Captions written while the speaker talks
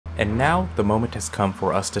And now the moment has come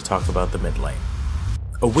for us to talk about the mid lane.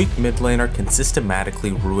 A weak mid laner can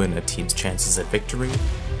systematically ruin a team's chances at victory,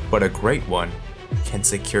 but a great one can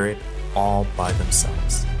secure it all by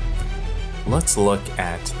themselves. Let's look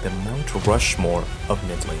at the Mount Rushmore of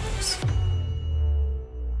mid laners.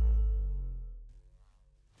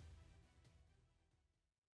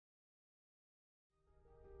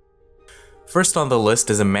 First on the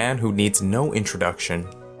list is a man who needs no introduction,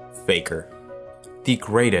 Faker, the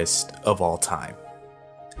greatest of all time.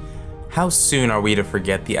 How soon are we to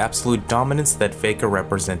forget the absolute dominance that Faker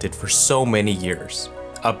represented for so many years?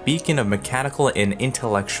 A beacon of mechanical and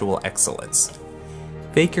intellectual excellence.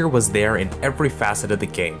 Faker was there in every facet of the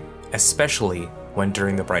game, especially when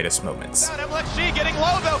during the brightest moments. MLXG getting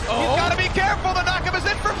low though. He's got to be careful. The knockup is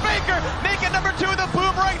in for Faker. Naked number 2, the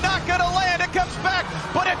boomerang not going to land. It comes back,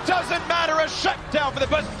 but it doesn't matter. A shutdown for the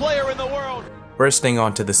best player in the world. Bursting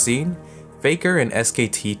onto the scene, Faker and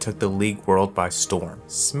SKT took the League world by storm,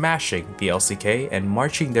 smashing the LCK and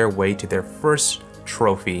marching their way to their first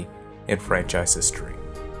trophy in franchise history.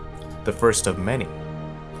 The first of many.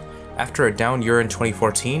 After a down year in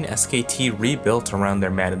 2014, SKT rebuilt around their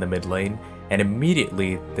man in the mid lane, and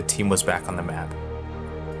immediately the team was back on the map.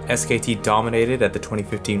 SKT dominated at the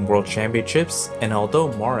 2015 World Championships, and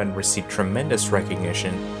although Marin received tremendous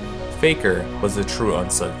recognition, Faker was the true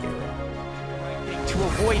unsung hero. To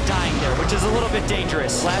avoid dying there, which is a little bit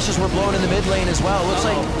dangerous. Flashes were blown in the mid lane as well. Looks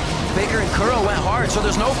like Faker and Kuro went hard, so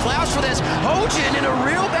there's no flash for this. Hojin in a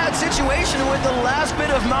real bad situation with the last bit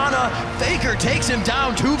of mana. Faker takes him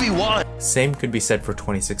down 2v1. Same could be said for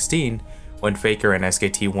 2016, when Faker and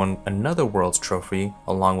SKT won another Worlds trophy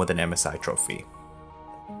along with an MSI trophy.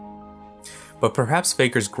 But perhaps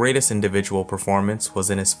Faker's greatest individual performance was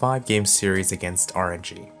in his 5-game series against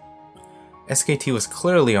RNG. SKT was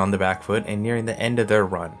clearly on the back foot and nearing the end of their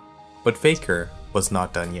run, but Faker was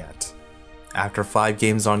not done yet. After 5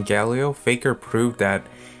 games on Galio, Faker proved that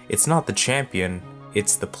it's not the champion,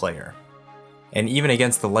 it's the player. And even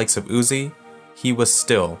against the likes of Uzi, he was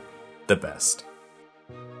still the best.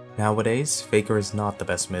 Nowadays, Faker is not the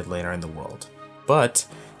best mid laner in the world, but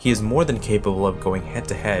he is more than capable of going head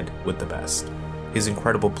to head with the best. His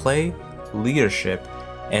incredible play, leadership,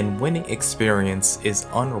 and winning experience is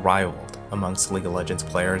unrivaled amongst League of Legends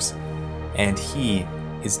players, and he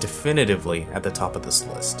is definitively at the top of this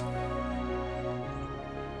list.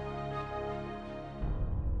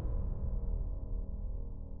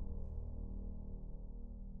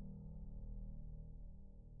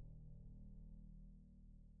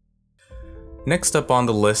 Next up on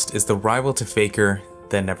the list is the rival to Faker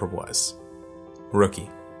that never was, Rookie.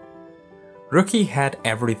 Rookie had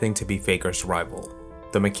everything to be Faker's rival.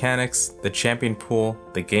 The mechanics, the champion pool,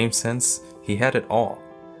 the game sense, he had it all.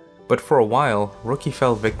 But for a while, Rookie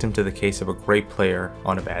fell victim to the case of a great player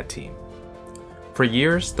on a bad team. For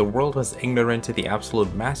years, the world was ignorant to the absolute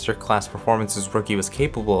masterclass performances Rookie was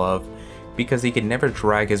capable of because he could never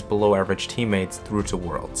drag his below-average teammates through to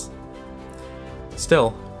Worlds.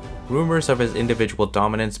 Still, rumors of his individual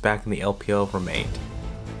dominance back in the LPL remained.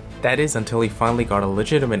 That is until he finally got a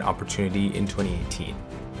legitimate opportunity in 2018.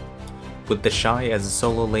 With the Shy as a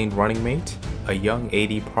solo lane running mate, a young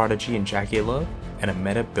AD prodigy in Jackie Love, and a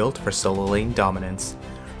meta built for solo lane dominance,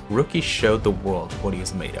 Rookie showed the world what he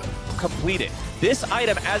is made of. Completed. This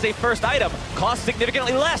item as a first item costs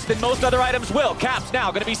significantly less than most other items will. Cap's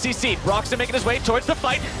now going to be CC'd. Broxton making his way towards the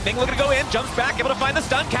fight. Ning looking to go in, jumps back, able to find the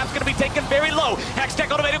stun. Cap's going to be taken very low. Hextech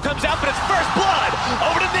Ultimatum comes out, but it's first blood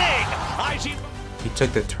over to Ning. He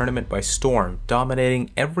took the tournament by storm,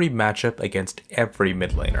 dominating every matchup against every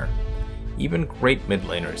mid laner. Even great mid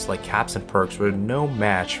laners like Caps and Perks were no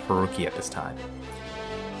match for Rookie at this time.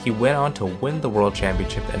 He went on to win the World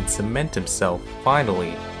Championship and cement himself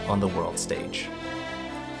finally on the world stage.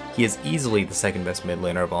 He is easily the second best mid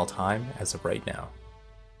laner of all time as of right now.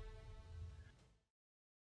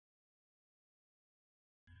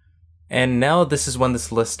 And now this is when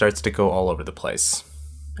this list starts to go all over the place.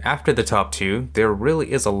 After the top 2, there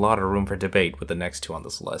really is a lot of room for debate with the next 2 on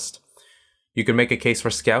this list. You can make a case for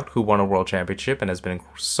Scout, who won a world championship and has been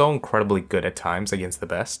so incredibly good at times against the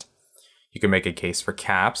best. You can make a case for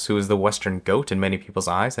Caps, who is the Western GOAT in many people's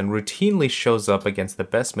eyes and routinely shows up against the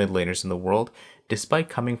best mid laners in the world despite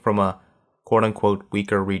coming from a quote-unquote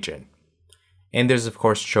weaker region. And there's of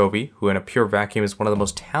course Chovy, who in a pure vacuum is one of the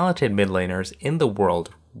most talented mid laners in the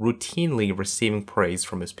world, routinely receiving praise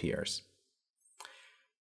from his peers.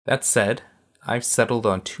 That said, I've settled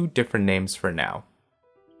on 2 different names for now.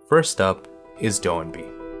 First up is Doinb.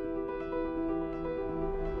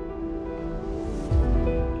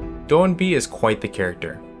 Doinb is quite the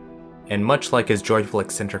character. And much like his joyful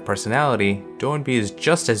eccentric personality, Doinb is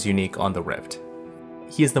just as unique on the Rift.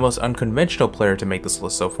 He is the most unconventional player to make this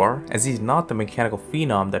list so far, as he's not the mechanical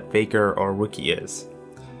phenom that Faker or Rookie is.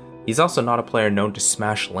 He's also not a player known to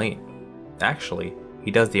smash lane. Actually,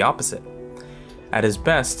 he does the opposite. At his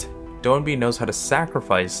best, Doinb knows how to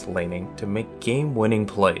sacrifice laning to make game-winning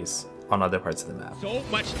plays on other parts of the map. So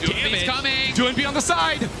much damage. Coming. Doinb on the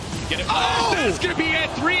side. Get it. Oh! That's gonna be a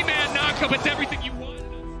 3-man knockup. It's everything you want.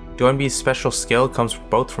 Doinb's special skill comes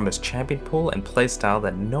both from his champion pool and playstyle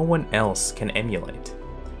that no one else can emulate.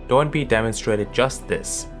 Doinb demonstrated just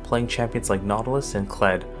this, playing champions like Nautilus and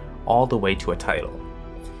Kled all the way to a title.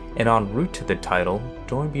 And en route to the title,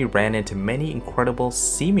 Doinb ran into many incredible,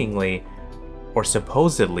 seemingly or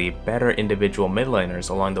supposedly better individual mid laners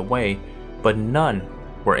along the way, but none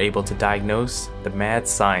were able to diagnose the mad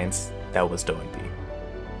science that was Doinb.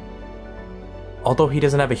 Although he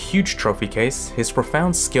doesn't have a huge trophy case, his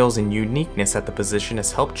profound skills and uniqueness at the position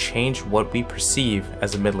has helped change what we perceive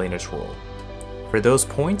as a mid laner's role. For those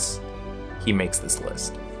points, he makes this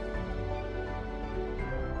list.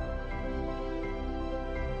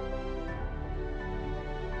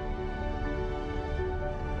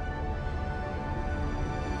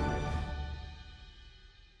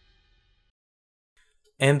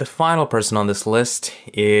 And the final person on this list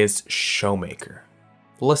is Showmaker.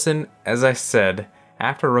 Listen, as I said,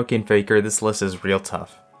 after Rookie and Faker, this list is real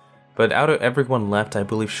tough. But out of everyone left, I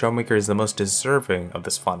believe Showmaker is the most deserving of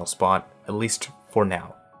this final spot, at least for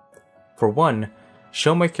now. For one,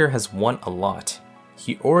 Showmaker has won a lot.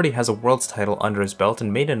 He already has a Worlds title under his belt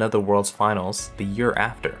and made another Worlds Finals the year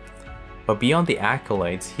after. But beyond the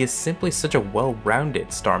accolades, he is simply such a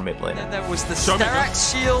well-rounded star mid laner. And that was the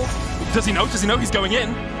Starax shield. Does he know? Does he know he's going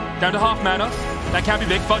in? Down to half mana. That can be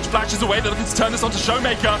big. Fudge flashes away. They're looking to turn this onto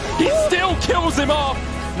Showmaker. He still kills him off.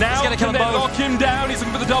 Now can they lock him down? He's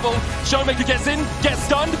looking for the double. Showmaker gets in, gets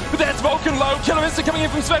stunned, but there's Vulcan low. Killer Instinct coming in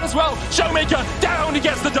from Sven as well. Showmaker down, he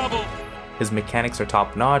gets the double. His mechanics are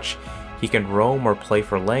top-notch. He can roam or play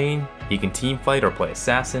for lane. He can teamfight or play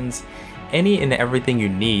assassins. Any and everything you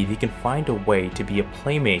need, he can find a way to be a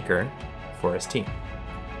playmaker for his team.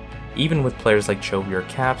 Even with players like Chovy or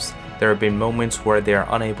Caps, there have been moments where they are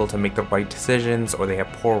unable to make the right decisions or they have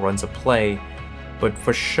poor runs of play. But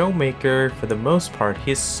for Showmaker, for the most part,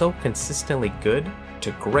 he is so consistently good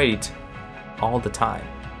to great all the time.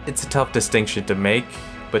 It's a tough distinction to make,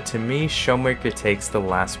 but to me, Showmaker takes the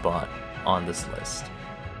last spot on this list.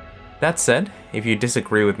 That said, if you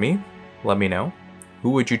disagree with me, let me know.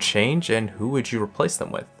 Who would you change and who would you replace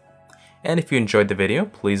them with? And if you enjoyed the video,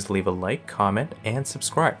 please leave a like, comment, and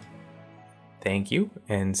subscribe. Thank you,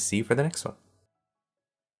 and see you for the next one.